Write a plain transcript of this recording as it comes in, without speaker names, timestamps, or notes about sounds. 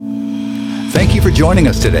Thank you for joining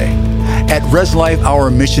us today. At Res Life,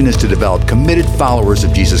 our mission is to develop committed followers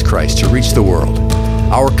of Jesus Christ to reach the world.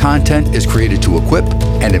 Our content is created to equip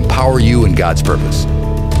and empower you in God's purpose.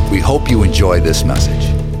 We hope you enjoy this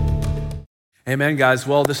message. Amen, guys.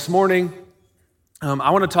 Well, this morning,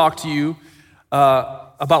 I want to talk to you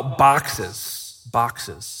about boxes.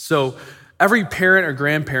 So every parent or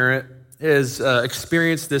grandparent has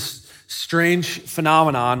experienced this strange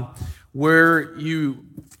phenomenon where you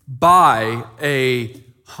buy a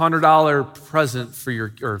 $100 present for your,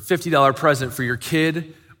 or $50 present for your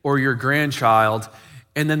kid or your grandchild,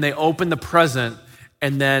 and then they open the present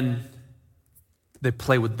and then they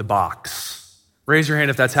play with the box. Raise your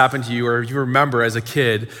hand if that's happened to you, or you remember as a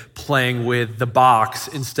kid playing with the box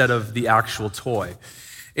instead of the actual toy.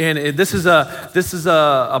 And this is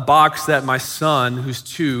a box that my son, who's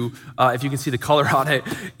 2, if you can see the color on it,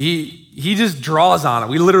 he just draws on it.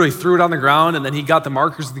 We literally threw it on the ground, and then he got the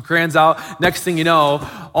markers and the crayons out. Next thing you know,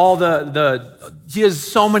 he has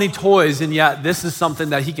so many toys, and yet this is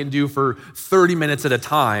something that he can do for 30 minutes at a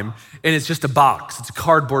time, and it's just a box. It's a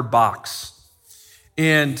cardboard box.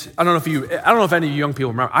 And I don't know if any of you young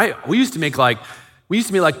people remember. We used to make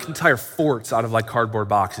entire forts out of like cardboard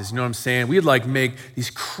boxes. You know what I'm saying? We'd like make these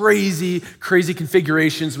crazy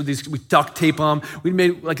configurations with these. We duct tape them. We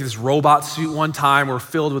made like this robot suit one time. We're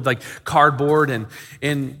filled with like cardboard,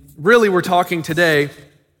 and really I'm talking today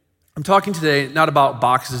not about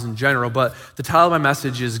boxes in general, but the title of my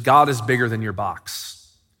message is God is bigger than your box.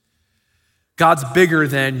 God's bigger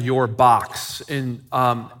than your box. And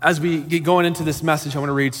as we get going into this message, I want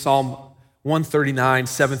to read Psalm 139,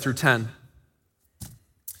 7 through 10.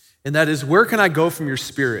 And that is, where can I go from your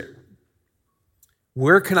spirit?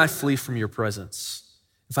 Where can I flee from your presence?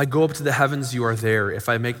 If I go up to the heavens, you are there. If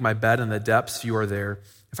I make my bed in the depths, you are there.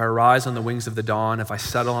 If I rise on the wings of the dawn, if I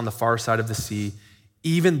settle on the far side of the sea,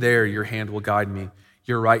 even there your hand will guide me.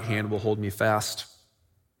 Your right hand will hold me fast.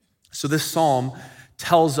 So this psalm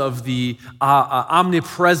tells of the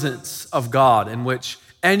omnipresence of God, in which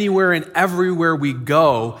anywhere and everywhere we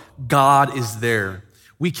go, God is there.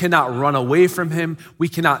 We cannot run away from him. We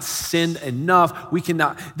cannot sin enough.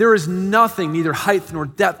 There is nothing, neither height nor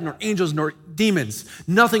depth, nor angels, nor demons.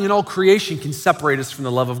 Nothing in all creation can separate us from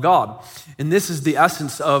the love of God. And this is the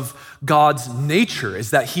essence of God's nature, is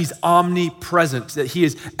that he's omnipresent, that he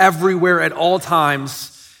is everywhere at all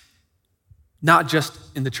times, not just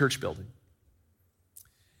in the church building.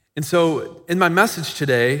 And so in my message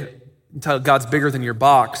today, entitled God's Bigger Than Your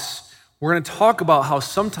Box, we're going to talk about how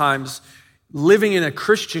sometimes living in a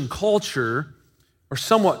Christian culture, or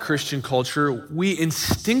somewhat Christian culture, we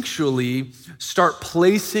instinctually start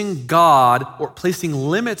placing God, or placing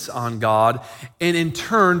limits on God, and in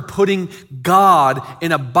turn putting God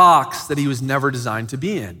in a box that he was never designed to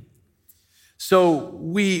be in. So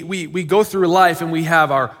we go through life and we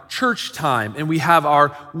have our church time and we have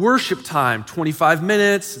our worship time, 25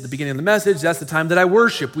 minutes at the beginning of the message. That's the time that I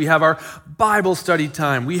worship. We have our Bible study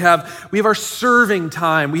time. We have our serving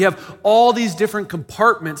time. We have all these different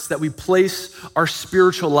compartments that we place our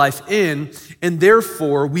spiritual life in, and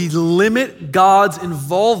therefore we limit God's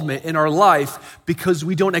involvement in our life because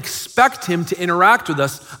we don't expect him to interact with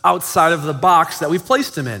us outside of the box that we've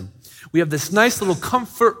placed him in. We have this nice little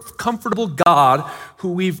comfortable God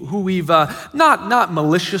who we've not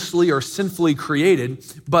maliciously or sinfully created,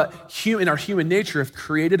 but in our human nature have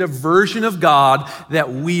created a version of God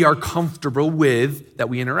that we are comfortable with, that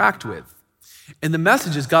we interact with. And the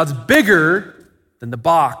message is God's bigger than the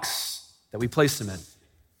box that we place him in.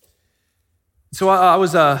 So when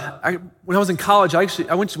I was in college,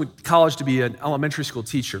 I went to college to be an elementary school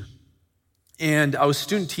teacher, and I was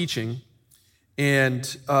student teaching. And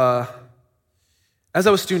as I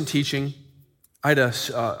was student teaching, I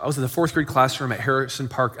was in the 4th grade classroom at Harrison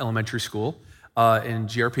Park Elementary School in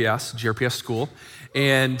GRPS school.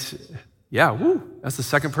 And yeah, woo, that's the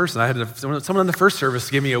second person. I had someone in the first service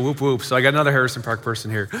give me a whoop whoop, so I got another Harrison Park person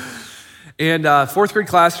here. And 4th grade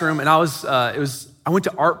classroom, and I went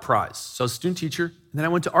to Art Prize. So I was a student teacher, and then I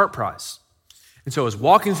went to Art Prize. And so I was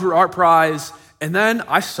walking through Art Prize, and then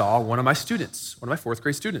I saw one of my 4th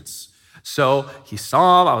grade students. So he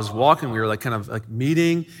saw him, I was walking, we were kind of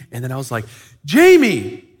meeting, and then I was like,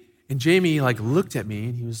 Jamie! And Jamie looked at me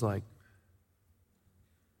and he was like,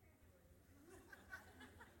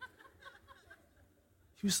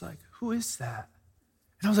 who is that?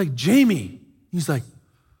 And I was like, Jamie. He was like,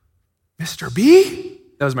 Mr. B?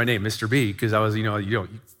 That was my name, Mr. B, because I was, you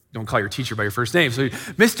don't call your teacher by your first name. So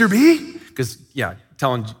Mr. B? Because,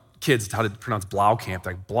 telling kids how to pronounce Blaukamp,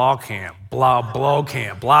 like Blaukamp,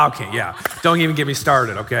 Blaukamp, yeah. Don't even get me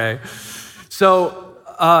started, okay? So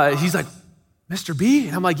he's like, Mr. B?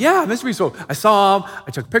 And I'm like, yeah, Mr. B. So I saw him,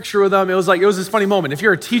 I took a picture with him. It was this funny moment. If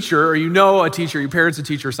you're a teacher or you know a teacher, your parent's a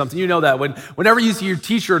teacher or something, you know that whenever you see your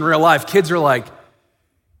teacher in real life, kids are like,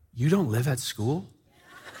 you don't live at school?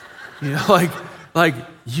 You know, like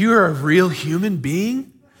you're a real human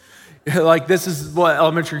being? Like this is what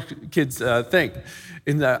elementary kids think.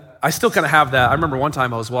 I still kind of have that. I remember one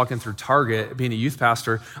time I was walking through Target, being a youth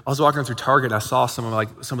pastor. I was walking through Target and I saw some of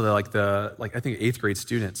the I think 8th grade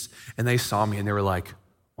students, and they saw me and they were like,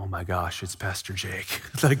 "Oh my gosh, it's Pastor Jake."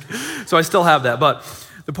 So I still have that. But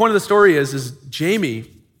the point of the story is Jamie.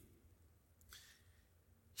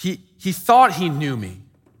 He thought he knew me.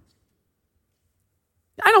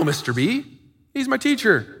 I know Mr. B. He's my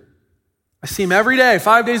teacher. I see him every day,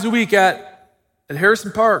 5 days a week at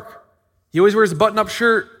Harrison Park. He always wears a button-up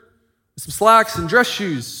shirt, some slacks and dress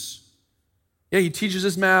shoes. Yeah, he teaches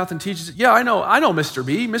us math and teaches. Yeah, I know Mr.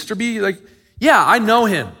 B. Mr. B, yeah, I know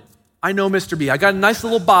him. I know Mr. B. I got a nice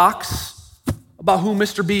little box about who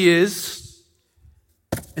Mr. B is,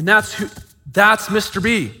 and that's Mr.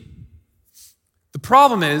 B. The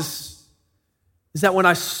problem is that when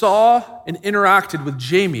I saw and interacted with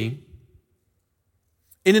Jamie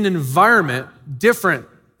in an environment different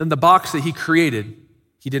than the box that he created,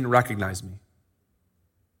 he didn't recognize me.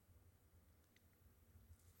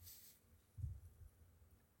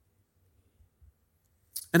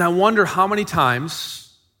 And I wonder how many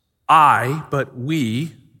times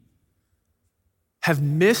we have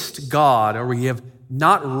missed God, or we have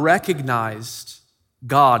not recognized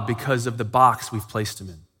God because of the box we've placed him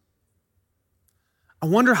in. I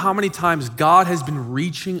wonder how many times God has been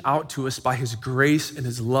reaching out to us by his grace and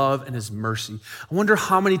his love and his mercy. I wonder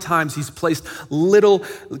how many times he's placed little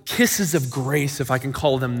kisses of grace, if I can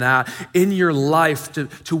call them that, in your life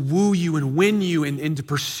to woo you and win you and to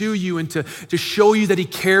pursue you and to show you that he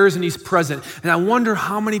cares and he's present. And I wonder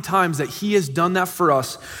how many times that he has done that for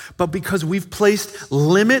us, but because we've placed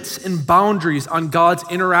limits and boundaries on God's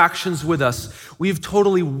interactions with us, we've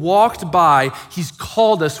totally walked by, he's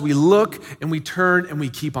called us, we look and we turn and we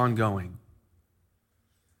keep on going.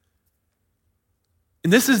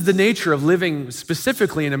 And this is the nature of living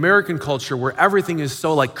specifically in American culture where everything is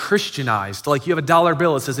so Christianized. Like you have a dollar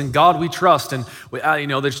bill, it says, "In God we trust," and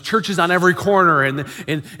there's churches on every corner,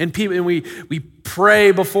 and people, and we pray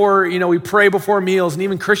before meals, and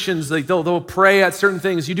even Christians, they'll pray at certain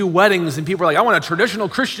things. You do weddings, and people are like, "I want a traditional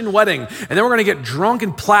Christian wedding," and then we're gonna get drunk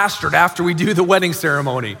and plastered after we do the wedding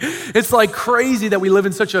ceremony. It's crazy that we live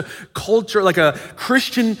in such a culture, like a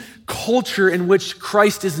Christian culture in which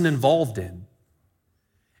Christ isn't involved in.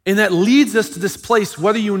 And that leads us to this place,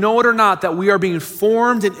 whether you know it or not, that we are being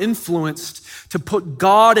formed and influenced to put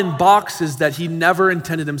God in boxes that he never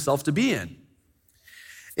intended himself to be in.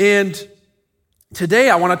 And today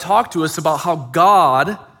I want to talk to us about how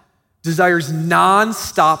God desires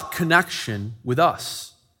nonstop connection with us.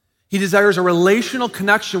 He desires a relational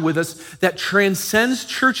connection with us that transcends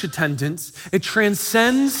church attendance. It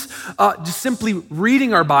transcends just simply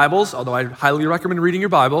reading our Bibles, although I highly recommend reading your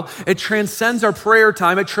Bible. It transcends our prayer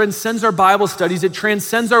time. It transcends our Bible studies. It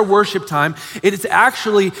transcends our worship time. It is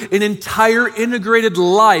actually an entire integrated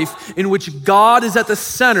life in which God is at the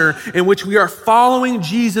center, in which we are following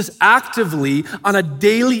Jesus actively on a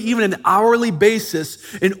daily, even an hourly basis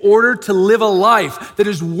in order to live a life that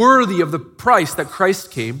is worthy of the price that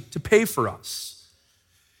Christ came to pay for us.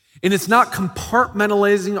 And it's not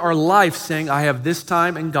compartmentalizing our life saying, I have this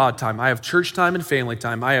time and God time. I have church time and family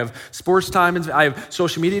time. I have sports time and I have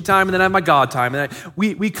social media time, and then I have my God time. And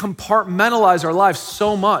we compartmentalize our lives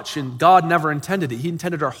so much, and God never intended it. He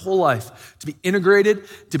intended our whole life to be integrated,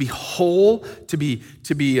 to be whole, to be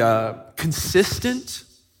consistent.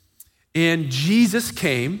 And Jesus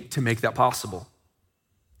came to make that possible.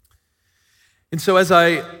 And so as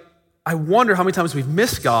I wonder how many times we've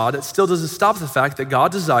missed God, it still doesn't stop the fact that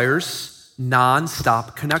God desires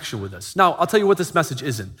non-stop connection with us. Now, I'll tell you what this message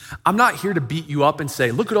isn't. I'm not here to beat you up and say,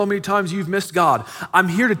 look at how many times you've missed God. I'm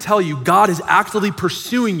here to tell you God is actively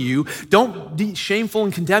pursuing you. Don't be shameful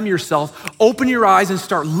and condemn yourself. Open your eyes and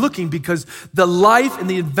start looking, because the life and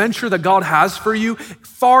the adventure that God has for you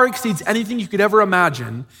far exceeds anything you could ever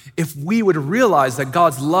imagine if we would realize that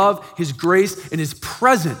God's love, his grace, and his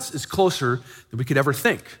presence is closer than we could ever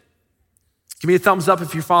think. Give me a thumbs up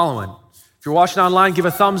if you're following. If you're watching online, give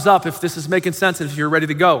a thumbs up if this is making sense and if you're ready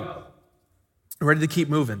to go, ready to keep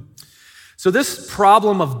moving. So this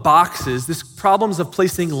problem of boxes, this problems of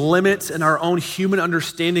placing limits in our own human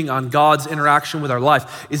understanding on God's interaction with our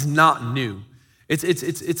life is not new.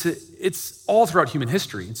 It's all throughout human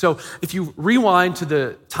history. And so if you rewind to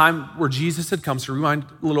the time where Jesus had come, so rewind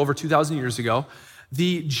a little over 2,000 years ago,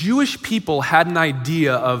 the Jewish people had an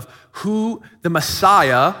idea of who the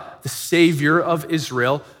Messiah, the Savior of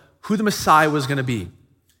Israel, who the Messiah was going to be.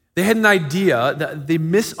 They had an idea that they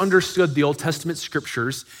misunderstood the Old Testament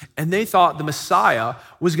scriptures, and they thought the Messiah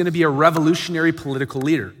was going to be a revolutionary political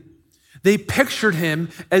leader. They pictured him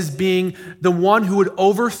as being the one who would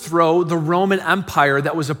overthrow the Roman Empire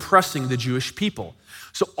that was oppressing the Jewish people.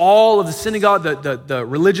 So all of the synagogue, the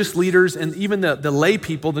religious leaders, and even the lay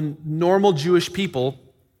people, the normal Jewish people,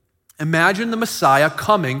 imagine the Messiah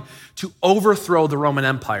coming to overthrow the Roman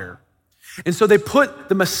Empire. And so they put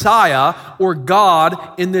the Messiah or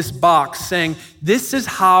God in this box saying, this is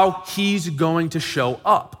how he's going to show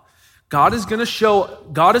up. God is going to show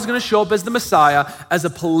up as the Messiah, as a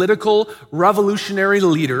political revolutionary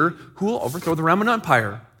leader who will overthrow the Roman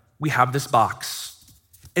Empire. We have this box.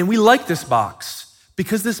 And we like this box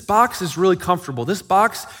because this box is really comfortable. This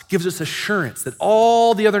box gives us assurance that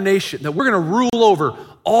all the other nations, that we're going to rule over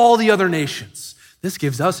all the other nations. This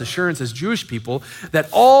gives us assurance as Jewish people that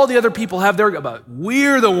all the other people have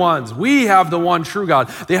we're the ones, we have the one true God.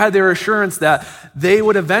 They had their assurance that they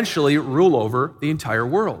would eventually rule over the entire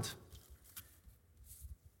world.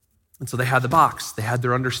 And so they had the box, they had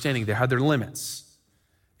their understanding, they had their limits.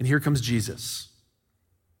 And here comes Jesus.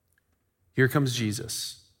 Here comes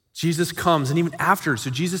Jesus. Jesus comes, and even after,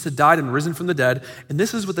 so Jesus had died and risen from the dead, and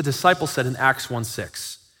this is what the disciples said in Acts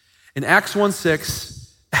 1:6. In Acts 1:6,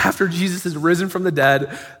 after Jesus had risen from the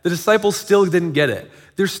dead, the disciples still didn't get it.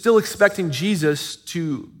 They're still expecting Jesus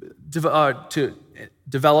to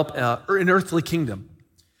develop an earthly kingdom.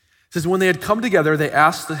 It says, when they had come together, they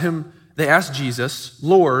asked Jesus,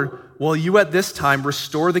 Lord, will you at this time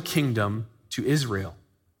restore the kingdom to Israel?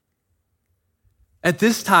 At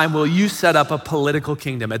this time, will you set up a political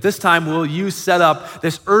kingdom? At this time, will you set up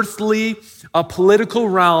this earthly, political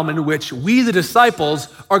realm in which we, the disciples,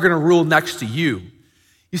 are going to rule next to you?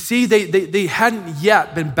 You see, they hadn't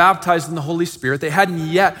yet been baptized in the Holy Spirit. They hadn't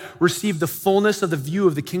yet received the fullness of the view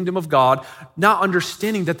of the kingdom of God, not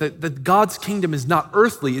understanding that God's kingdom is not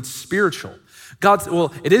earthly, it's spiritual.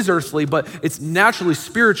 It is earthly, but it's naturally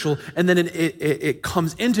spiritual, and then it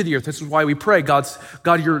comes into the earth. This is why we pray, God,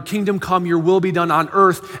 your kingdom come, your will be done on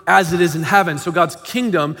earth as it is in heaven. So God's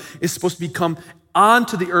kingdom is supposed to become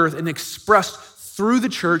onto the earth and expressed through the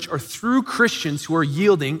church or through Christians who are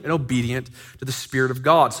yielding and obedient to the Spirit of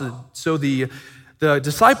God. So the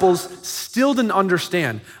disciples still didn't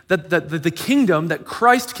understand that the kingdom that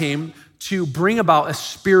Christ came to bring about a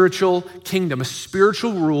spiritual kingdom, a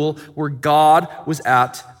spiritual rule where God was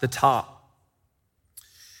at the top.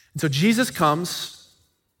 And so Jesus comes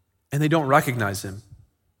and they don't recognize him.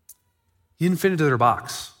 He didn't fit into their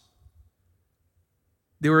box.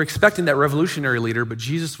 They were expecting that revolutionary leader, but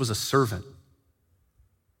Jesus was a servant.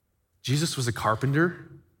 Jesus was a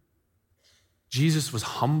carpenter. Jesus was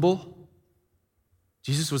humble.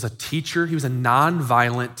 Jesus was a teacher. He was a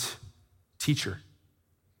nonviolent teacher.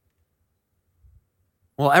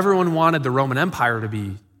 Well, everyone wanted the Roman Empire to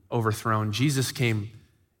be overthrown. Jesus came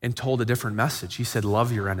and told a different message. He said,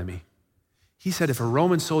 love your enemy. He said, if a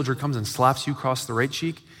Roman soldier comes and slaps you across the right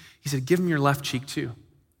cheek, he said, give him your left cheek too.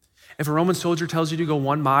 If a Roman soldier tells you to go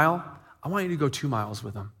 1 mile, I want you to go 2 miles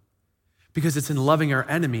with him. Because it's in loving our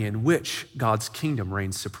enemy in which God's kingdom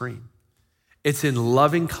reigns supreme. It's in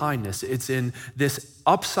loving kindness. It's in this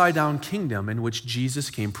upside down kingdom in which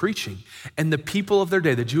Jesus came preaching. And the people of their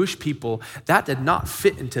day, the Jewish people, that did not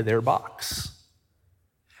fit into their box.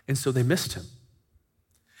 And so they missed him.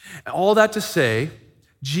 And all that to say,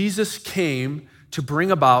 Jesus came to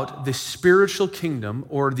bring about the spiritual kingdom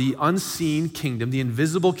or the unseen kingdom, the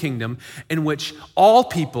invisible kingdom in which all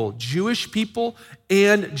people, Jewish people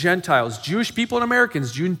and Gentiles, Jewish people and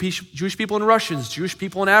Americans, Jewish people and Russians, Jewish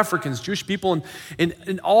people and Africans, Jewish people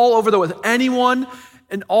and all over the world, anyone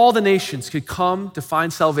and all the nations could come to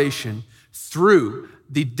find salvation through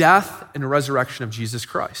the death and resurrection of Jesus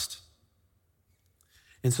Christ.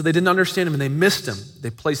 And so they didn't understand him and they missed him. They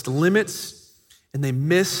placed limits and they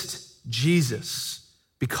missed Jesus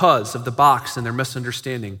because of the box and their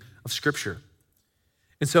misunderstanding of Scripture.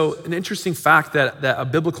 And so an interesting fact that a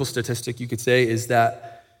biblical statistic you could say is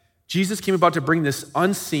that Jesus came about to bring this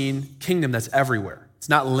unseen kingdom that's everywhere. It's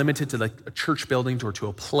not limited to like a church building or to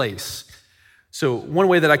a place. So one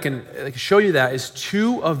way that I can show you that is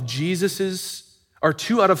 2 out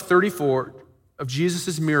of 34 of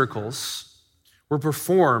Jesus's miracles were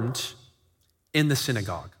performed in the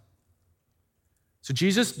synagogue. So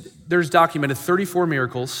there's documented 34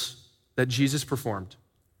 miracles that Jesus performed.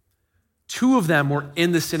 2 of them were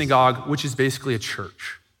in the synagogue, which is basically a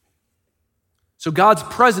church. So God's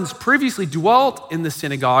presence previously dwelt in the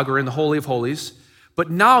synagogue or in the Holy of Holies, But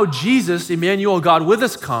now Jesus, Emmanuel, God with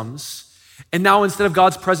us, comes, and now instead of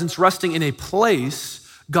God's presence resting in a place,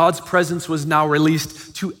 God's presence was now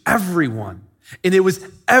released to everyone. And it was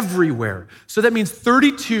everywhere. So that means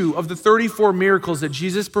 32 of the 34 miracles that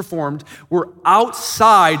Jesus performed were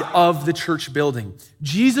outside of the church building.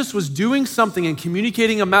 Jesus was doing something and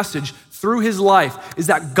communicating a message through his life, is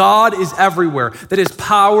that God is everywhere, that his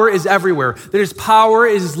power is everywhere, that his power,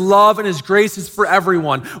 his love, and his grace is for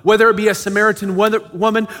everyone, whether it be a Samaritan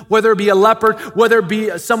woman, whether it be a leopard, whether it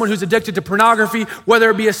be someone who's addicted to pornography,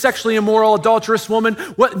 whether it be a sexually immoral, adulterous woman,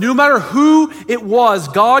 no matter who it was,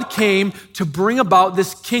 God came to bring about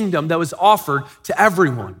this kingdom that was offered to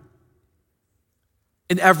everyone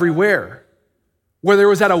and everywhere. Whether it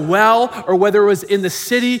was at a well or whether it was in the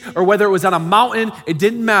city or whether it was on a mountain, it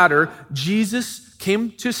didn't matter. Jesus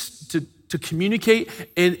came to communicate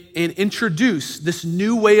and introduce this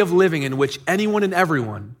new way of living in which anyone and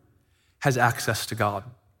everyone has access to God,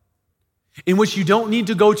 in which you don't need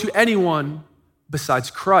to go to anyone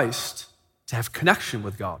besides Christ to have connection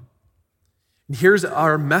with God. And here's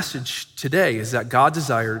our message today, is that God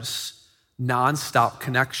desires nonstop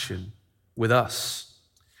connection with us.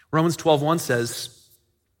 Romans 12:1 says,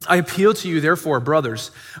 I appeal to you, therefore,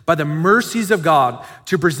 brothers, by the mercies of God,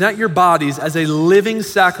 to present your bodies as a living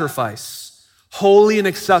sacrifice, holy and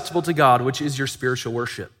acceptable to God, which is your spiritual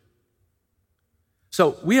worship.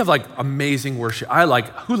 So we have like amazing worship.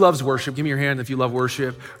 Who loves worship? Give me your hand if you love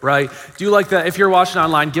worship, right? Do you like that? If you're watching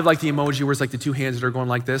online, give like the emoji where it's like the two hands that are going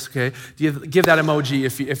like this, okay? Give that emoji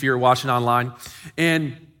if you're watching online.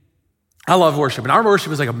 And I love worship, and our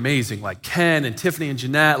worship is like amazing. Like Ken and Tiffany and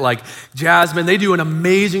Jeanette, like Jasmine, they do an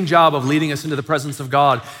amazing job of leading us into the presence of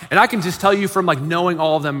God. And I can just tell you from like knowing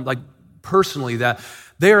all of them like personally that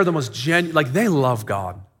they are the most genuine, like they love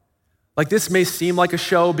God. Like this may seem like a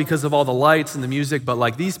show because of all the lights and the music, but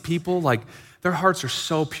like these people, like their hearts are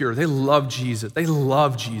so pure. They love Jesus. They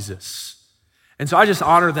love Jesus. And so I just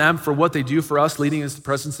honor them for what they do for us, leading us to the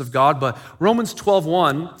presence of God. But Romans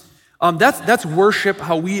 12:1, that's worship,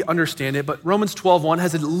 how we understand it, but Romans 12:1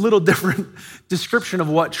 has a little different description of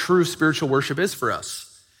what true spiritual worship is for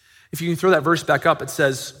us. If you can throw that verse back up, it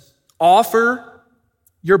says, offer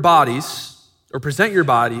your bodies, or present your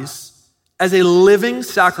bodies, as a living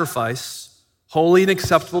sacrifice, holy and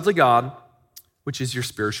acceptable to God, which is your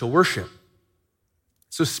spiritual worship.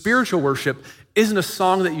 So spiritual worship isn't a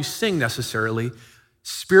song that you sing necessarily.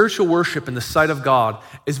 Spiritual worship in the sight of God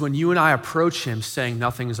is when you and I approach him saying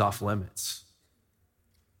nothing is off limits.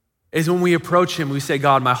 Is when we approach him, we say,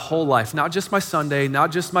 God, my whole life, not just my Sunday,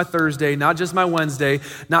 not just my Thursday, not just my Wednesday,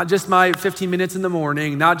 not just my 15 minutes in the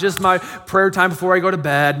morning, not just my prayer time before I go to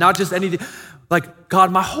bed, not just anything. Like,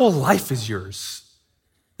 God, my whole life is yours.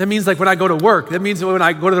 That means like when I go to work, that means when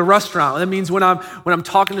I go to the restaurant, that means when I'm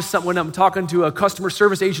talking to a customer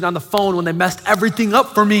service agent on the phone when they messed everything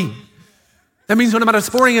up for me. That means when I'm at a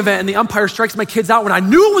sporting event and the umpire strikes my kids out when I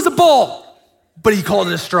knew it was a ball, but he called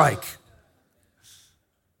it a strike.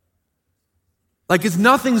 Like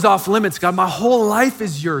nothing's off limits, God. My whole life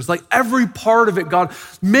is yours. Like every part of it, God,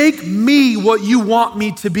 make me what you want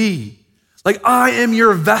me to be. Like I am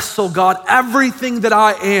your vessel, God. Everything that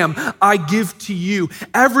I am, I give to you.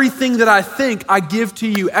 Everything that I think, I give to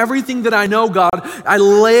you. Everything that I know, God, I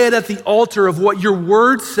lay it at the altar of what your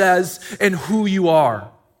word says and who you are.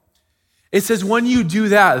 It says when you do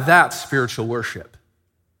that, that's spiritual worship.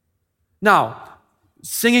 Now,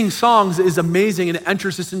 singing songs is amazing and it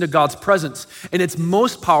enters us into God's presence. And it's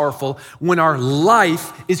most powerful when our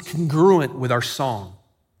life is congruent with our song.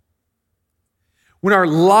 When our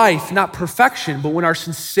life, not perfection, but when our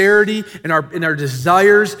sincerity and our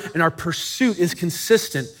desires and our pursuit is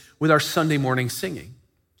consistent with our Sunday morning singing.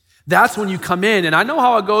 That's when you come in, and I know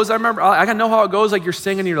how it goes. I know how it goes, like you're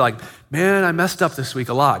singing and you're like, man, I messed up this week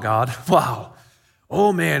a lot, God. Wow.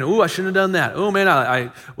 Oh man, I shouldn't have done that. Oh man,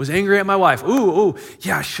 I was angry at my wife.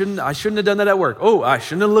 Yeah, I shouldn't have done that at work. I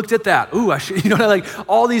shouldn't have looked at that. Like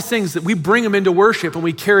all these things that we bring them into worship and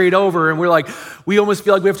we carry it over and we almost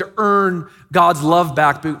feel like we have to earn God's love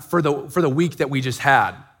back for the week that we just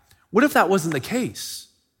had. What if that wasn't the case?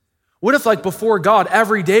 What if like before God,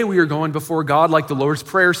 every day we are going before God, like the Lord's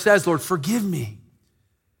Prayer says, Lord, forgive me,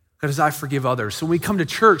 God, as I forgive others. So when we come to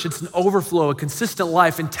church, it's an overflow, a consistent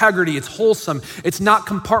life, integrity, it's wholesome. It's not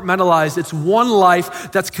compartmentalized. It's one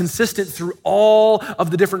life that's consistent through all of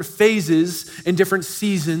the different phases and different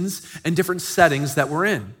seasons and different settings that we're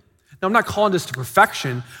in. Now, I'm not calling this to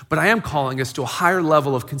perfection, but I am calling us to a higher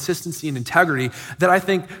level of consistency and integrity that I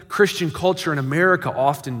think Christian culture in America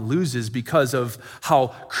often loses because of how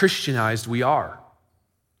Christianized we are.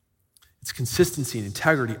 It's consistency and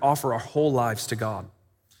integrity, offer our whole lives to God.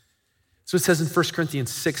 So it says in 1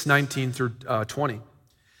 Corinthians 6:19 through 20.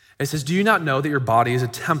 It says, do you not know that your body is a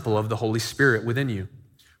temple of the Holy Spirit within you,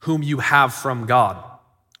 whom you have from God?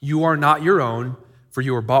 You are not your own, for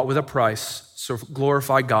you were bought with a price, so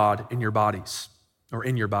glorify God in your bodies, or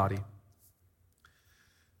in your body.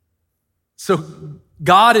 So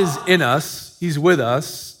God is in us, he's with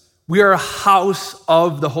us. We are a house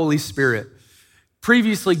of the Holy Spirit.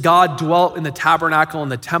 Previously, God dwelt in the tabernacle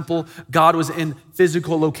and the temple. God was in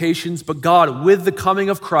physical locations, but God, with the coming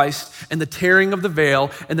of Christ and the tearing of the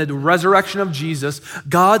veil and the resurrection of Jesus,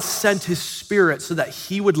 God sent his Spirit so that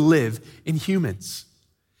he would live in humans.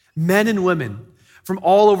 Men and women from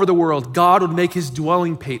all over the world, God would make his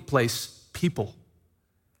dwelling place people.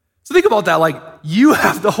 So think about that, like you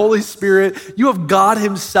have the Holy Spirit, you have God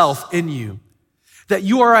himself in you. That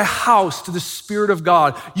you are a house to the Spirit of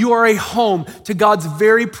God. You are a home to God's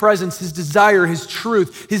very presence, his desire, his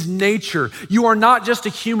truth, his nature. You are not just a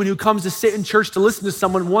human who comes to sit in church to listen to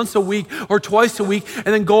someone once a week or twice a week and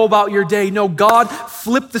then go about your day. No, God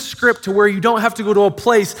flipped the script to where you don't have to go to a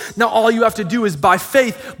place. Now all you have to do is by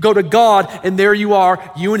faith go to God, and there you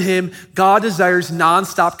are, you and him. God desires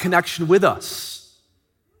nonstop connection with us.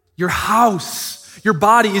 Your house, your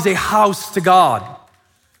body is a house to God.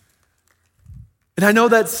 And I know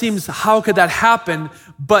that seems, how could that happen?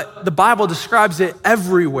 But the Bible describes it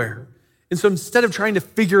everywhere. And so instead of trying to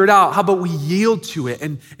figure it out, how about we yield to it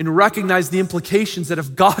and recognize the implications that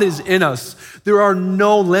if God is in us, there are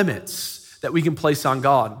no limits that we can place on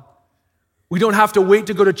God. We don't have to wait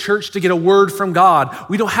to go to church to get a word from God.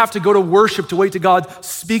 We don't have to go to worship to wait till God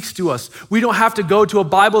speaks to us. We don't have to go to a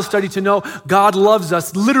Bible study to know God loves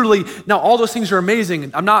us. Literally, now all those things are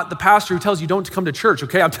amazing. I'm not the pastor who tells you don't come to church,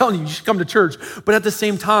 okay? I'm telling you, you should come to church. But at the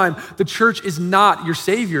same time, the church is not your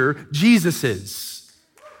savior, Jesus is.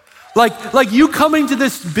 Like you coming to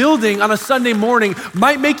this building on a Sunday morning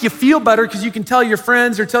might make you feel better because you can tell your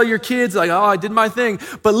friends or tell your kids like, oh, I did my thing.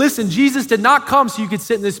 But listen, Jesus did not come so you could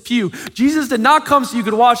sit in this pew. Jesus did not come so you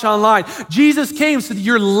could watch online. Jesus came so that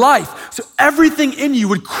your life, so everything in you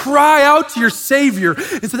would cry out to your Savior,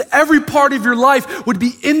 and so that every part of your life would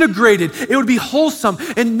be integrated. It would be wholesome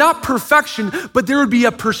and not perfection, but there would be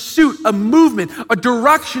a pursuit, a movement, a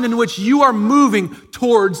direction in which you are moving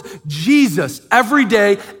towards Jesus every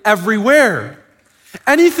day, everywhere.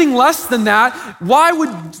 Anything less than that, why would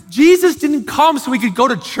Jesus didn't come so we could go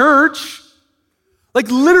to church? Like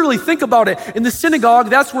literally think about it. In the synagogue,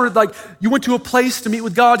 that's where like you went to a place to meet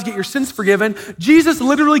with God to get your sins forgiven. Jesus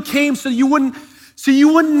literally came so you wouldn't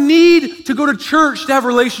need to go to church to have a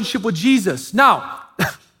relationship with Jesus. Now,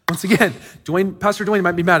 once again, Pastor Dwayne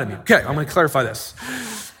might be mad at me. Okay, I'm gonna clarify this.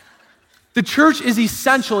 The church is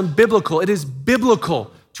essential and biblical. It is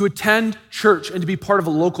biblical to attend church and to be part of a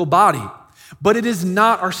local body, but it is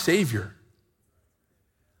not our Savior.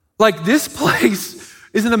 Like this place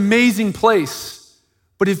is an amazing place,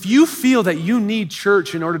 but if you feel that you need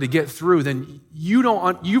church in order to get through, then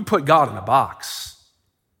you put God in a box.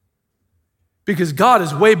 Because God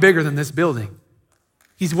is way bigger than this building.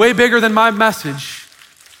 He's way bigger than my message.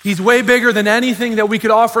 He's way bigger than anything that we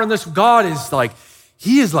could offer in this. God is like,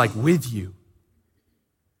 he is like with you.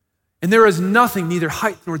 And there is nothing, neither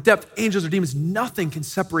height nor depth, angels or demons, nothing can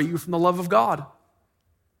separate you from the love of God.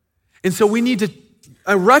 And so we need to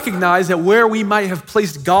recognize that where we might have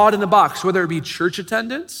placed God in the box, whether it be church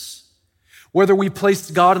attendance, whether we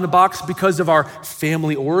placed God in the box because of our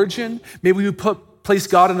family origin, maybe we place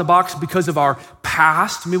God in the box because of our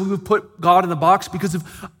past, maybe we put God in the box because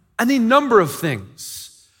of any number of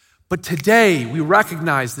things. But today we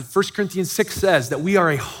recognize that 1 Corinthians 6 says that we are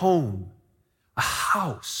a home, a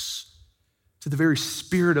house to the very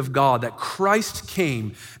Spirit of God, that Christ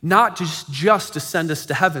came not just to send us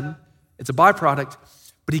to heaven, it's a byproduct,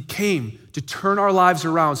 but he came to turn our lives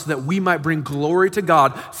around so that we might bring glory to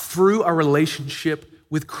God through our relationship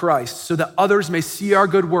with Christ, so that others may see our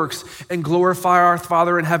good works and glorify our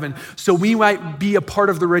Father in heaven, so we might be a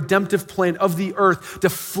part of the redemptive plan of the earth to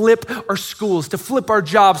flip our schools, to flip our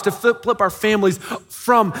jobs, to flip our families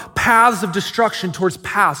from paths of destruction towards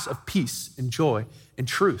paths of peace and joy and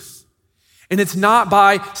truth. And it's not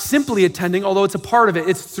by simply attending, although it's a part of it,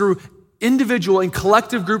 it's through individual and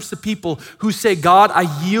collective groups of people who say, God, I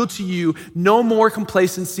yield to you. No more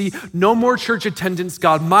complacency, no more church attendance,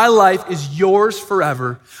 God. My life is yours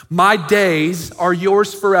forever. My days are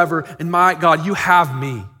yours forever. And my God, you have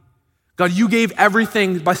me. God, you gave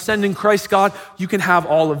everything by sending Christ, God. You can have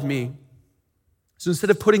all of me. So instead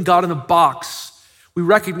of putting God in a box, we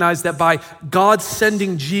recognize that by God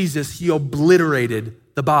sending Jesus, he obliterated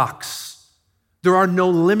the box. There are no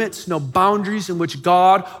limits, no boundaries in which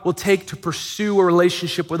God will take to pursue a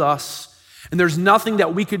relationship with us. And there's nothing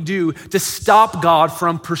that we could do to stop God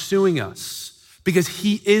from pursuing us because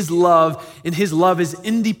he is love and his love is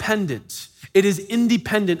independent. It is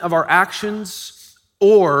independent of our actions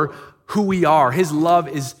or who we are. His love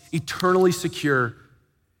is eternally secure.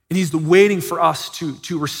 And he's waiting for us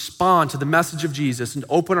to respond to the message of Jesus and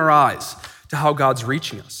open our eyes to how God's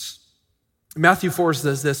reaching us. Matthew 4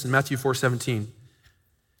 says this in Matthew 4:17.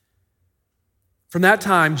 From that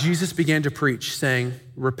time, Jesus began to preach, saying,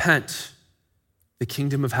 repent, the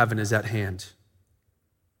kingdom of heaven is at hand.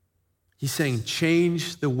 He's saying,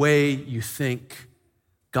 change the way you think.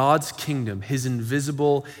 God's kingdom, his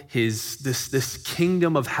invisible, this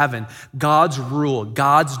kingdom of heaven, God's rule,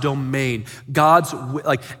 God's domain,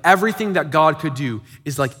 everything that God could do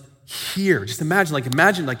is like here. Just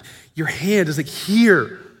imagine your hand is like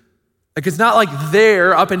here. Like it's not like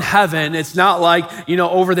there up in heaven. It's not like,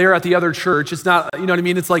 over there at the other church. It's not, you know what I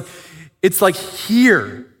mean? It's like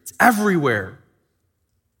here. It's everywhere.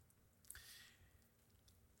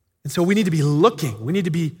 And so we need to be looking. We need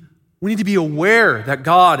to be aware that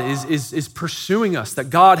God is pursuing us, that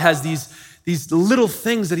God has these little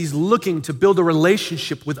things that he's looking to build a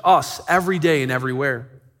relationship with us every day and everywhere.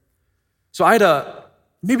 So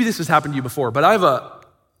maybe this has happened to you before, but I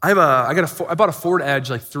bought a Ford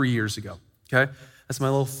Edge like 3 years ago, okay? That's my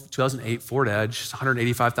little 2008 Ford Edge, it's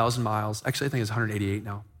 185,000 miles. Actually, I think it's 188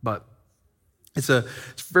 now, but it's a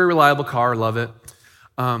very reliable car, I love it.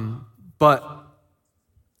 But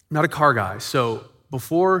I'm not a car guy, so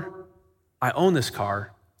before I owned this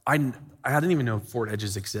car, I didn't even know Ford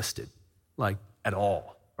Edges existed, like at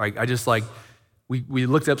all, right? I just we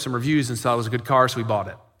looked up some reviews and saw it was a good car, so we bought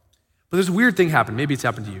it. But there's a weird thing happened, maybe it's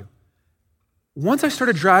happened to you. Once I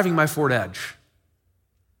started driving my Ford Edge,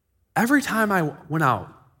 every time I went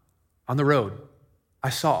out on the road, I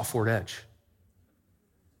saw a Ford Edge.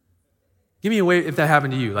 Give me a wave if that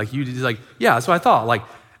happened to you. Yeah, that's what I thought. Like,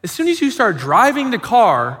 as soon as you start driving the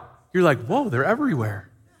car, you're like, whoa, they're everywhere.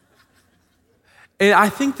 And I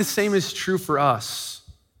think the same is true for us.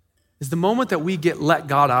 Is the moment that we let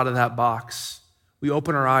God out of that box, we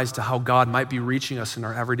open our eyes to how God might be reaching us in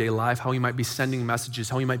our everyday life, how he might be sending messages,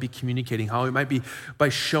 how he might be communicating, how he might be by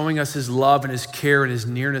showing us his love and his care and his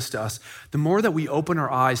nearness to us. The more that we open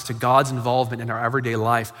our eyes to God's involvement in our everyday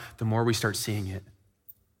life, the more we start seeing it.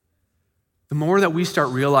 The more that we start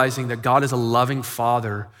realizing that God is a loving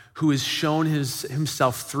Father who has shown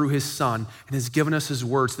himself through his Son and has given us his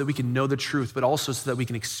word so that we can know the truth, but also so that we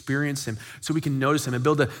can experience him, so we can notice him and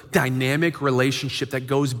build a dynamic relationship that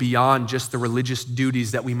goes beyond just the religious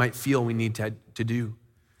duties that we might feel we need to do.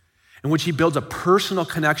 In which he builds a personal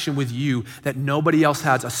connection with you that nobody else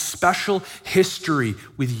has, a special history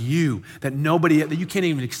with you that you can't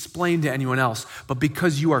even explain to anyone else. But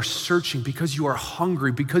because you are searching, because you are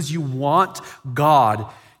hungry, because you want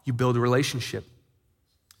God, you build a relationship.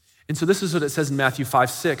 And so this is what it says in Matthew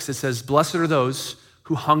 5:6. It says, blessed are those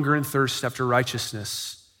who hunger and thirst after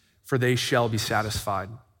righteousness, for they shall be satisfied.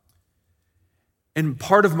 And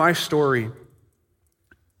part of my story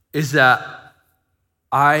is that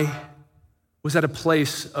I was at a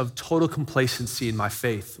place of total complacency in my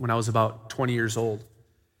faith when I was about 20 years old.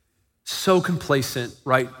 So complacent,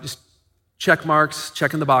 right? Just check marks,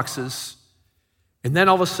 checking the boxes. And then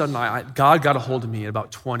all of a sudden, God got a hold of me at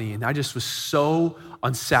about 20, and I just was so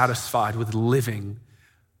unsatisfied with living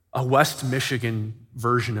a West Michigan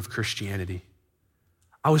version of Christianity.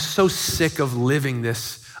 I was so sick of living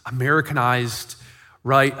this Americanized,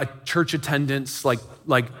 right? A church attendance, like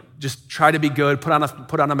just try to be good, put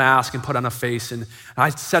on a mask and put on a face. And I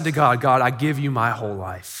said to God, I give you my whole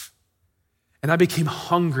life. And I became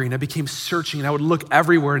hungry and I became searching and I would look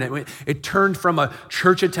everywhere and it turned from a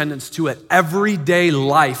church attendance to an everyday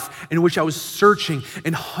life in which I was searching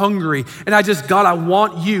and hungry. And God, I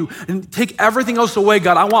want you and take everything else away,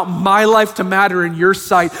 God. I want my life to matter in your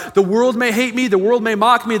sight. The world may hate me, the world may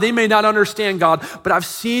mock me, they may not understand, God, but I've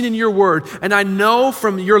seen in your word and I know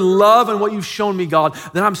from your love and what you've shown me, God,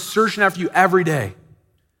 that I'm searching after you every day.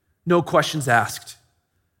 No questions asked.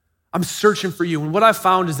 I'm searching for you. And what I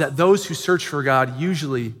found is that those who search for God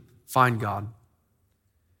usually find God.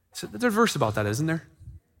 So there's a verse about that, isn't there?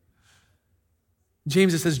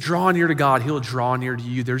 James, it says, draw near to God, he'll draw near to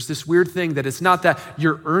you. There's this weird thing that it's not that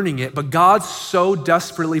you're earning it, but God's so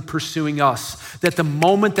desperately pursuing us that the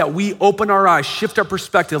moment that we open our eyes, shift our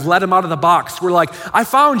perspective, let him out of the box, we're like, I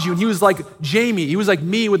found you. And he was like Jamie. He was like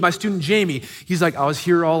me with my student Jamie. He's like, I was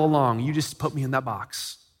here all along. You just put me in that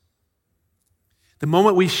box. The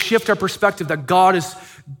moment we shift our perspective that God is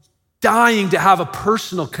dying to have a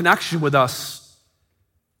personal connection with us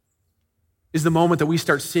is the moment that we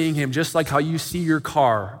start seeing him just like how you see your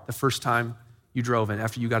car the first time you drove in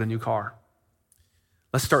after you got a new car.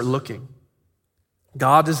 Let's start looking.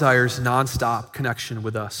 God desires nonstop connection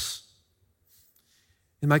with us.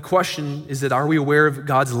 And my question is that, are we aware of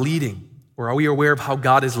God's leading, or are we aware of how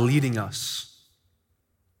God is leading us?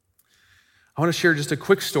 I want to share just a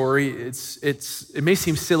quick story. It may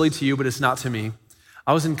seem silly to you, but it's not to me.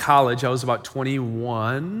 I was in college. I was about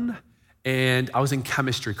 21, and I was in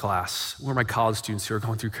chemistry class. Where are my college students who are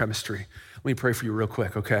going through chemistry? Let me pray for you real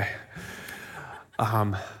quick, okay?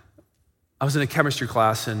 I was in a chemistry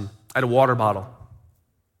class, and I had a water bottle.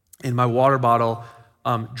 And my water bottle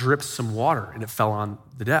dripped some water, and it fell on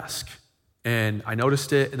the desk. And I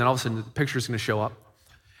noticed it, and then all of a sudden the picture's gonna show up.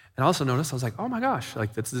 And I also noticed, I was like, oh my gosh,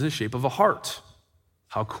 like that's in the shape of a heart.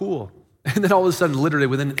 How cool. And then all of a sudden, literally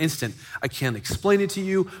within an instant, I can't explain it to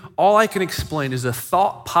you. All I can explain is a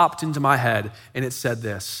thought popped into my head, and it said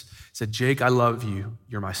this. It said, Jake, I love you.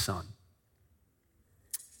 You're my son.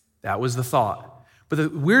 That was the thought. But the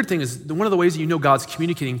weird thing is, one of the ways that you know God's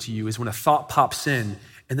communicating to you is when a thought pops in,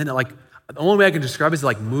 and then the only way I can describe it is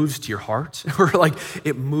it moves to your heart, or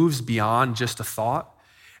it moves beyond just a thought.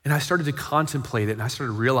 And I started to contemplate it, and I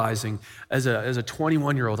started realizing as a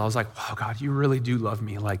 21-year-old, I was like, wow, God, you really do love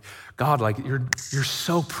me. God, you're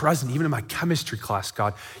so present, even in my chemistry class,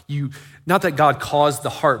 God. Not that God caused the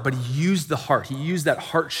heart, but he used the heart. He used that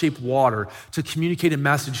heart-shaped water to communicate a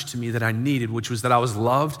message to me that I needed, which was that I was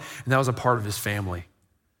loved and that I was a part of his family.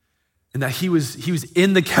 And that he was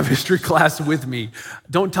in the chemistry class with me.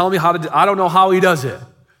 Don't tell me how to do, I don't know how he does it,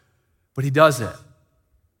 but he does it.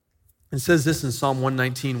 It says this in Psalm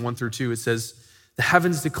 119, 1-2. It says, the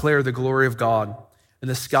heavens declare the glory of God, and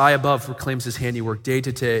the sky above proclaims his handiwork. Day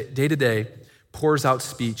to day pours out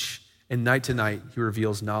speech, and night to night he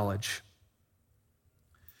reveals knowledge.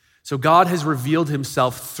 So God has revealed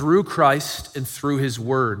himself through Christ and through his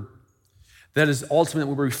word. That is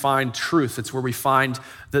ultimately where we find truth. It's where we find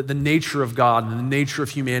the nature of God and the nature of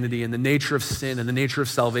humanity and the nature of sin and the nature of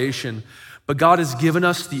salvation. But God has given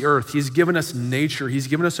us the earth. He's given us nature. He's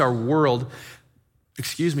given us our world,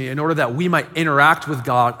 in order that we might interact with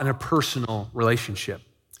God in a personal relationship.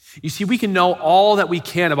 You see, we can know all that we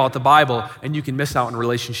can about the Bible, and you can miss out on a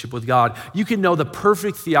relationship with God. You can know the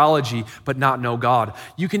perfect theology, but not know God.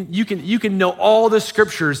 You can know all the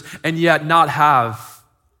scriptures and yet not have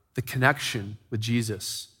the connection with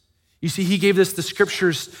Jesus. You see, he gave us the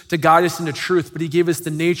scriptures to guide us into truth, but he gave us the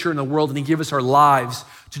nature in the world, and he gave us our lives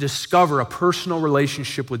to discover a personal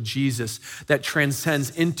relationship with Jesus that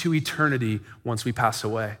transcends into eternity once we pass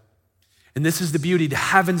away. And this is the beauty. The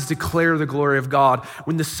heavens declare the glory of God.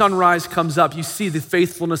 When the sunrise comes up, you see the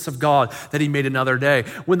faithfulness of God that he made another day.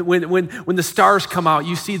 When the stars come out,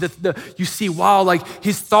 you see wow,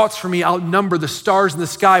 his thoughts for me outnumber the stars in the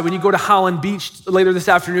sky. When you go to Holland Beach later this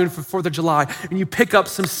afternoon for 4th of July, and you pick up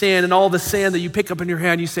some sand, and all the sand that you pick up in your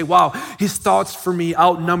hand, you say, wow, his thoughts for me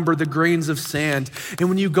outnumber the grains of sand. And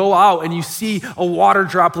when you go out and you see a water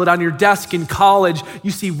droplet on your desk in college,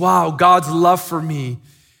 you see, wow, God's love for me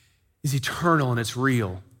is eternal and it's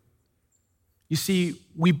real. You see,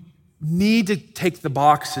 we need to take the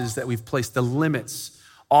boxes that we've placed, the limits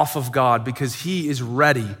off of God, because he is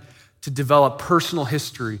ready to develop personal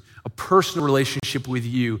history, a personal relationship with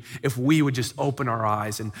you, if we would just open our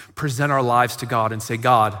eyes and present our lives to God and say,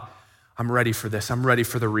 God, I'm ready for this. I'm ready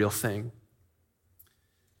for the real thing.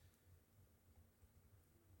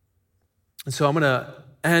 And so I'm gonna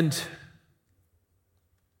end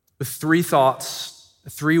with 3 thoughts,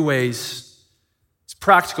 3 ways, it's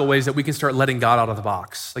practical ways that we can start letting God out of the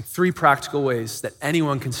box. 3 practical ways that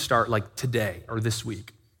anyone can start today or this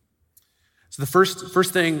week. So the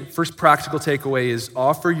first practical takeaway is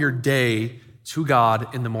offer your day to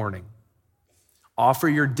God in the morning. Offer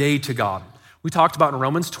your day to God. We talked about in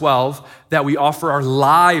Romans 12 that we offer our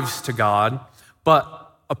lives to God,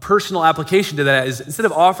 but a personal application to that is instead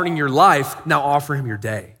of offering your life, now offer him your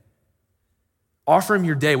day. Offer him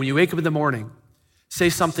your day. When you wake up in the morning, say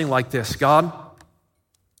something like this: God,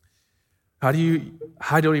 I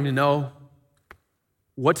don't even know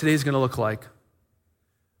what today's gonna look like.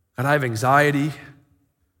 God, I have anxiety, I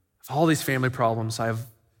have all these family problems.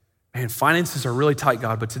 Finances are really tight,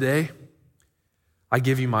 God, but today, I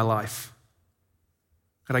give you my life.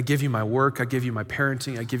 God, I give you my work, I give you my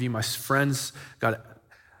parenting, I give you my friends. God,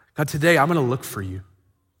 today I'm gonna look for you.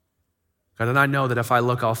 God, and I know that if I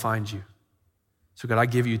look, I'll find you. So God, I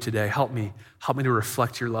give you today. Help me to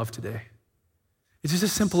reflect your love today. It's just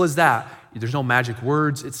as simple as that. There's no magic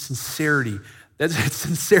words. It's sincerity. It's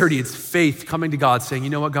sincerity. It's faith coming to God saying,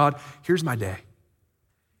 you know what, God, here's my day.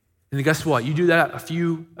 And then guess what? You do that a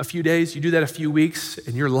few days, you do that a few weeks,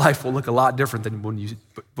 and your life will look a lot different than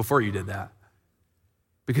before you did that.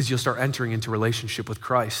 Because you'll start entering into relationship with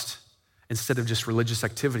Christ. instead of just religious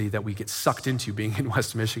activity that we get sucked into being in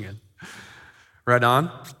West Michigan. Right on?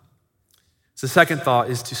 So the second thought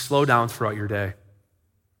is to slow down throughout your day.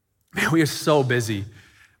 Man, we are so busy.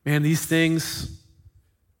 Man, these things,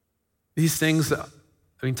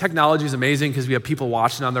 technology is amazing because we have people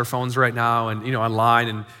watching on their phones right now and, online,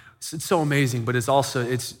 and it's so amazing, but it's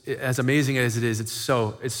as amazing as it is, it's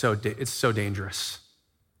so dangerous.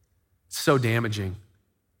 It's so damaging.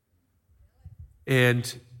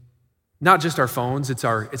 And not just our phones, it's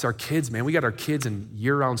our kids, man. We got our kids in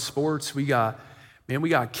year-round sports. We got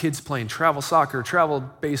kids playing travel soccer, travel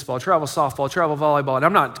baseball, travel softball, travel volleyball. And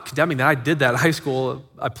I'm not condemning that. I did that in high school.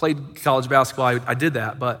 I played college basketball. I did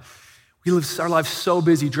that. But we live our lives so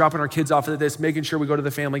busy, dropping our kids off at this, making sure we go to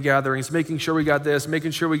the family gatherings, making sure we got this,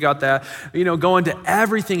 making sure we got that, going to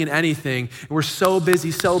everything and anything. And we're so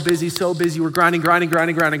busy. We're grinding.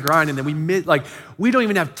 And then we don't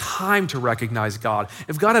even have time to recognize God.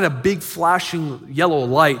 If God had a big flashing yellow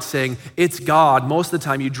light saying, it's God, most of the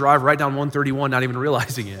time you drive right down 131, not even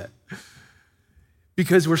realizing it.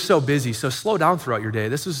 Because we're so busy. So slow down throughout your day.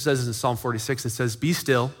 This is what it says in Psalm 46. It says, be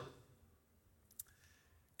still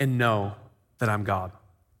and know that I'm God.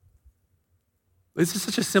 This is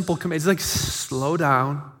such a simple command. It's like slow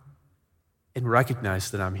down and recognize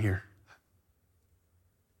that I'm here.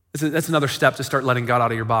 That's another step to start letting God out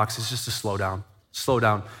of your box, is just to slow down. Slow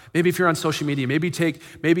down. Maybe if you're on social media, maybe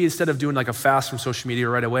instead of doing like a fast from social media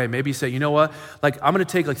right away, maybe say, you know what? I'm gonna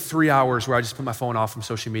take 3 hours where I just put my phone off from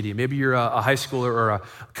social media. Maybe you're a high schooler or a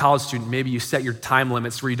college student. Maybe you set your time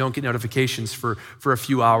limits where you don't get notifications for a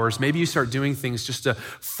few hours. Maybe you start doing things just to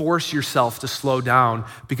force yourself to slow down,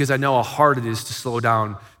 because I know how hard it is to slow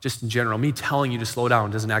down just in general. Me telling you to slow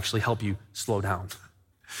down doesn't actually help you slow down.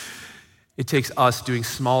 It takes us doing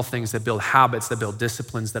small things that build habits, that build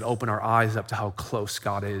disciplines, that open our eyes up to how close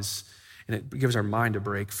God is. And it gives our mind a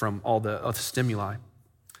break from all the stimuli.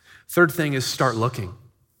 Third thing is start looking.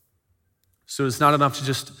 So it's not enough to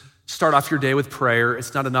just start off your day with prayer.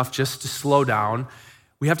 It's not enough just to slow down.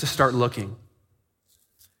 We have to start looking.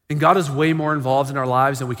 And God is way more involved in our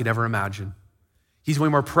lives than we could ever imagine. He's way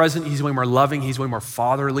more present. He's way more loving. He's way more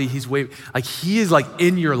fatherly. He is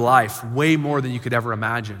in your life way more than you could ever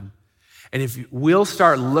imagine. And if we'll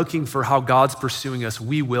start looking for how God's pursuing us,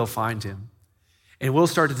 we will find him. And we'll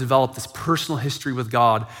start to develop this personal history with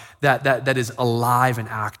God that is alive and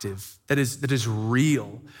active, that is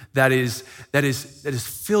real, that is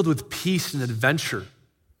filled with peace and adventure. And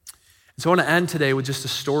so I want to end today with just a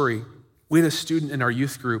story. We had a student in our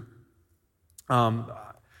youth group.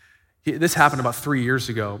 This happened about 3 years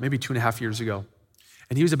ago, maybe 2.5 years ago.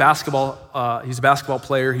 And he was a basketball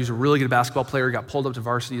player. He was a really good basketball player. He got pulled up to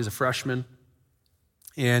varsity as a freshman.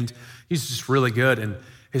 And he's just really good. And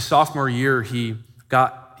his sophomore year, he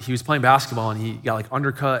was playing basketball and he got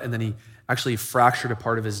undercut, and then he actually fractured a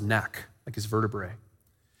part of his neck, his vertebrae.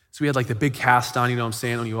 So we had the big cast on, you know what I'm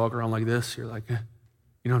saying? When you walk around like this, you're like, you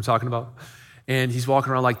know what I'm talking about? And he's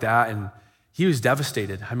walking around like that, and he was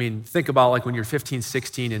devastated. I mean, think about when you're 15,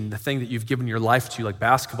 16, and the thing that you've given your life to,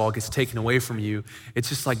 basketball, gets taken away from you. It's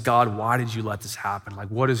just God, why did you let this happen?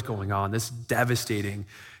 What is going on? This is devastating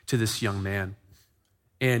to this young man.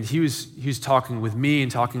 And he was talking with me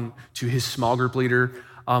and talking to his small group leader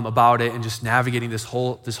about it, and just navigating this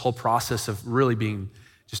whole process of really being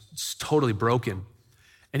just totally broken.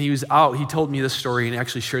 And he was out. He told me this story and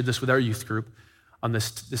actually shared this with our youth group on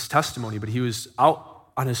this testimony. But he was out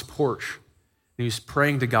on his porch. He was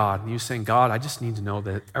praying to God, and he was saying, God, I just need to know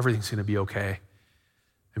that everything's going to be okay.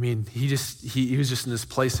 I mean, he was just in this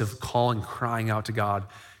place of crying out to God.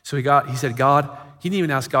 So he said, God, he didn't even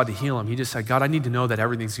ask God to heal him. He just said, God, I need to know that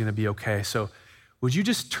everything's going to be okay. So would you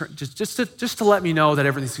just to let me know that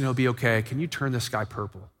everything's going to be okay, can you turn this guy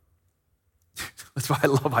purple? That's why I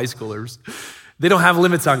love high schoolers. They don't have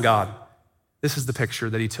limits on God. This is the picture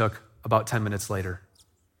that he took about 10 minutes later.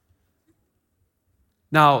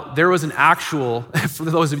 Now, there was an actual, for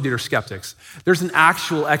those of you that are skeptics, there's an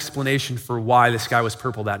actual explanation for why the sky was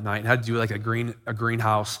purple that night. It had to do with a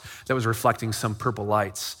greenhouse that was reflecting some purple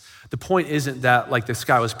lights. The point isn't that the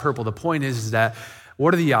sky was purple. The point is that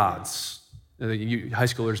what are the odds? You high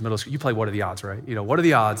schoolers, middle school, you play what are the odds, right? What are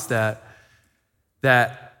the odds that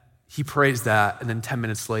he prays that, and then 10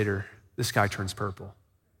 minutes later, the sky turns purple?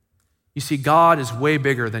 You see, God is way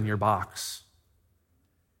bigger than your box.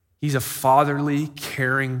 He's a fatherly,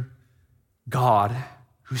 caring God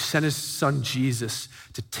who sent his son Jesus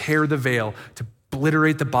to tear the veil, to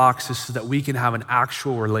obliterate the boxes so that we can have an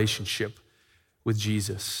actual relationship with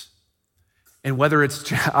Jesus. And whether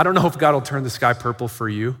I don't know if God will turn the sky purple for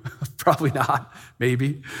you. Probably not,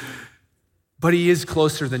 maybe. But he is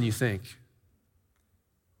closer than you think.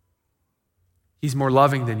 He's more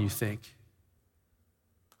loving than you think.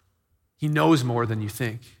 He knows more than you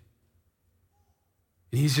think.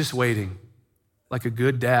 And he's just waiting, like a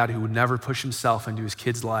good dad who would never push himself into his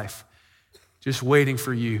kid's life, just waiting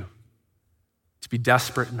for you to be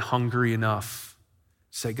desperate and hungry enough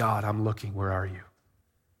to say, God, I'm looking, where are you?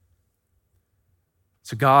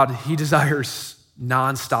 So God, he desires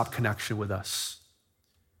nonstop connection with us.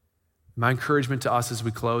 My encouragement to us as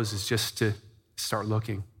we close is just to start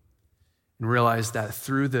looking and realize that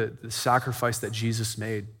through the sacrifice that Jesus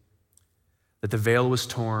made, that the veil was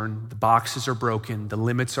torn, the boxes are broken, the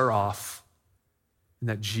limits are off, and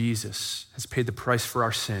that Jesus has paid the price for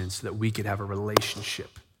our sins so that we could have a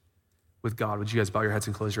relationship with God. Would you guys bow your heads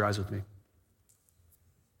and close your eyes with me?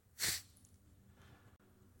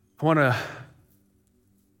 I want to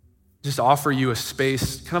just offer you a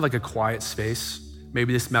space, kind of like a quiet space.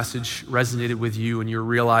 Maybe this message resonated with you and you're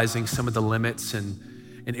realizing some of the limits and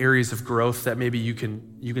areas of growth that maybe you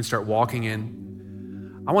can start walking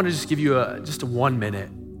in. I want to just give you just a 1 minute.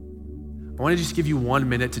 I want to just give you 1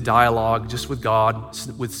 minute to dialogue just with God,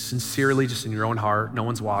 with sincerely, just in your own heart. No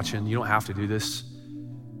one's watching. You don't have to do this.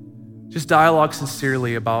 Just dialogue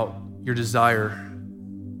sincerely about your desire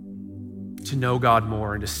to know God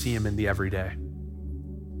more and to see him in the everyday.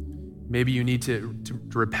 Maybe you need to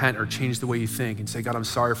repent or change the way you think and say, God, I'm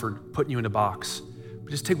sorry for putting you in a box.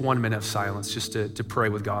 But just take 1 minute of silence just to pray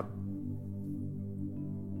with God.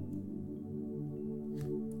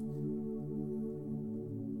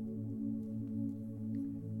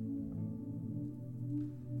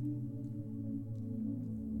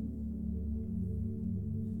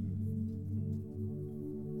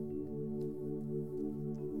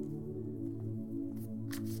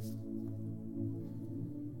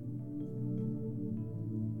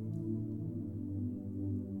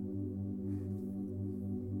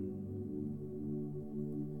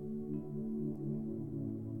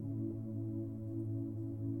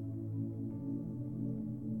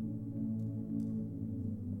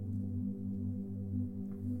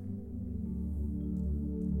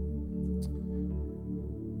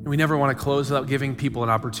 We never want to close without giving people an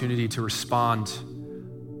opportunity to respond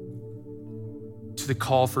to the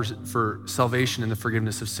call for salvation and the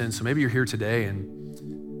forgiveness of sin. So maybe you're here today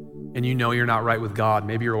and you know you're not right with God.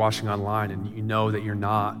 Maybe you're watching online and you know that you're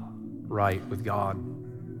not right with God.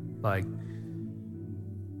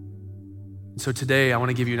 So today I want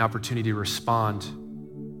to give you an opportunity to respond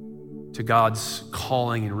to God's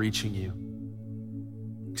calling and reaching you.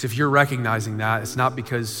 Because if you're recognizing that, it's not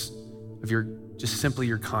because of just simply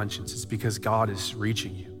your conscience. It's because God is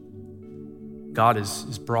reaching you. God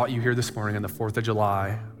has brought you here this morning on the 4th of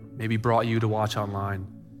July, maybe brought you to watch online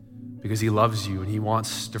because he loves you and he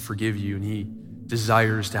wants to forgive you and he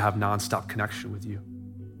desires to have nonstop connection with you.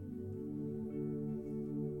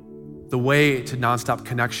 The way to nonstop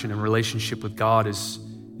connection and relationship with God is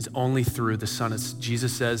only through the Son.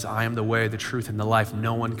 Jesus says, I am the way, the truth, and the life.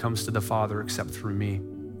 No one comes to the Father except through me.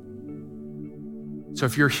 So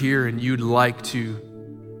if you're here and you'd like to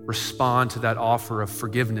respond to that offer of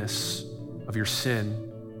forgiveness of your sin,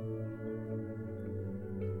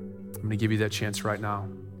 I'm going to give you that chance right now.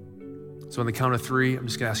 So on the count of 3, I'm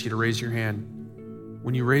just going to ask you to raise your hand.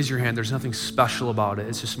 When you raise your hand, there's nothing special about it.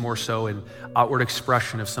 It's just more so an outward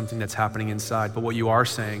expression of something that's happening inside. But what you are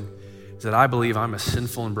saying is that I believe I'm a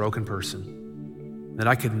sinful and broken person, that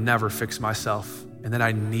I could never fix myself, and that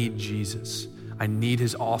I need Jesus. I need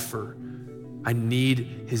his offer. I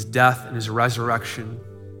need his death and his resurrection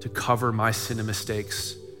to cover my sin and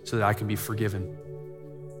mistakes so that I can be forgiven.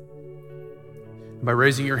 And by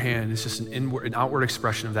raising your hand, it's just an outward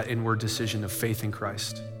expression of that inward decision of faith in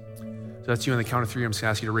Christ. So that's you on the count of 3. I'm just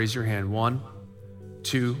gonna ask you to raise your hand. 1,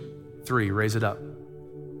 2, 3, raise it up.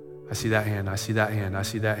 I see that hand, I see that hand, I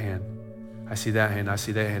see that hand. I see that hand, I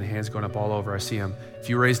see that hand. Hands going up all over, I see them. If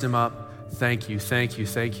you raised them up, thank you, thank you,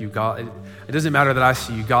 thank you. God, it doesn't matter that I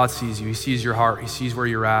see you. God sees you. He sees your heart. He sees where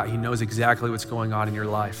you're at. He knows exactly what's going on in your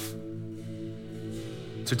life.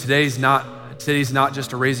 So today's not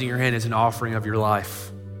just a raising your hand, it's an offering of your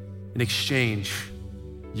life. In exchange,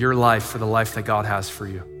 your life for the life that God has for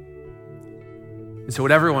you. And so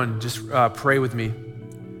would everyone just pray with me.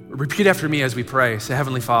 Repeat after me as we pray. Say,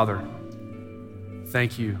 Heavenly Father,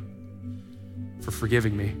 thank you for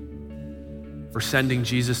forgiving me, for sending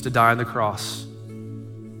Jesus to die on the cross,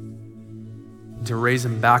 and to raise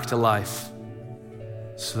him back to life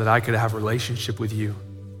so that I could have a relationship with you.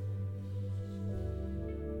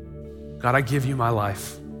 God, I give you my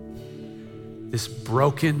life, this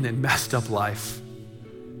broken and messed up life,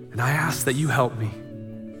 and I ask that you help me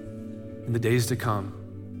in the days to come.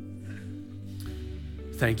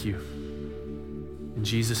 Thank you. In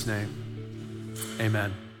Jesus' name,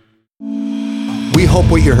 Amen. We hope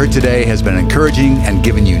what you heard today has been encouraging and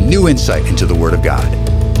given you new insight into the Word of God.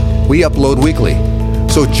 We upload weekly,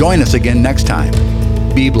 so join us again next time.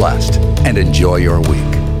 Be blessed and enjoy your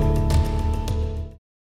week.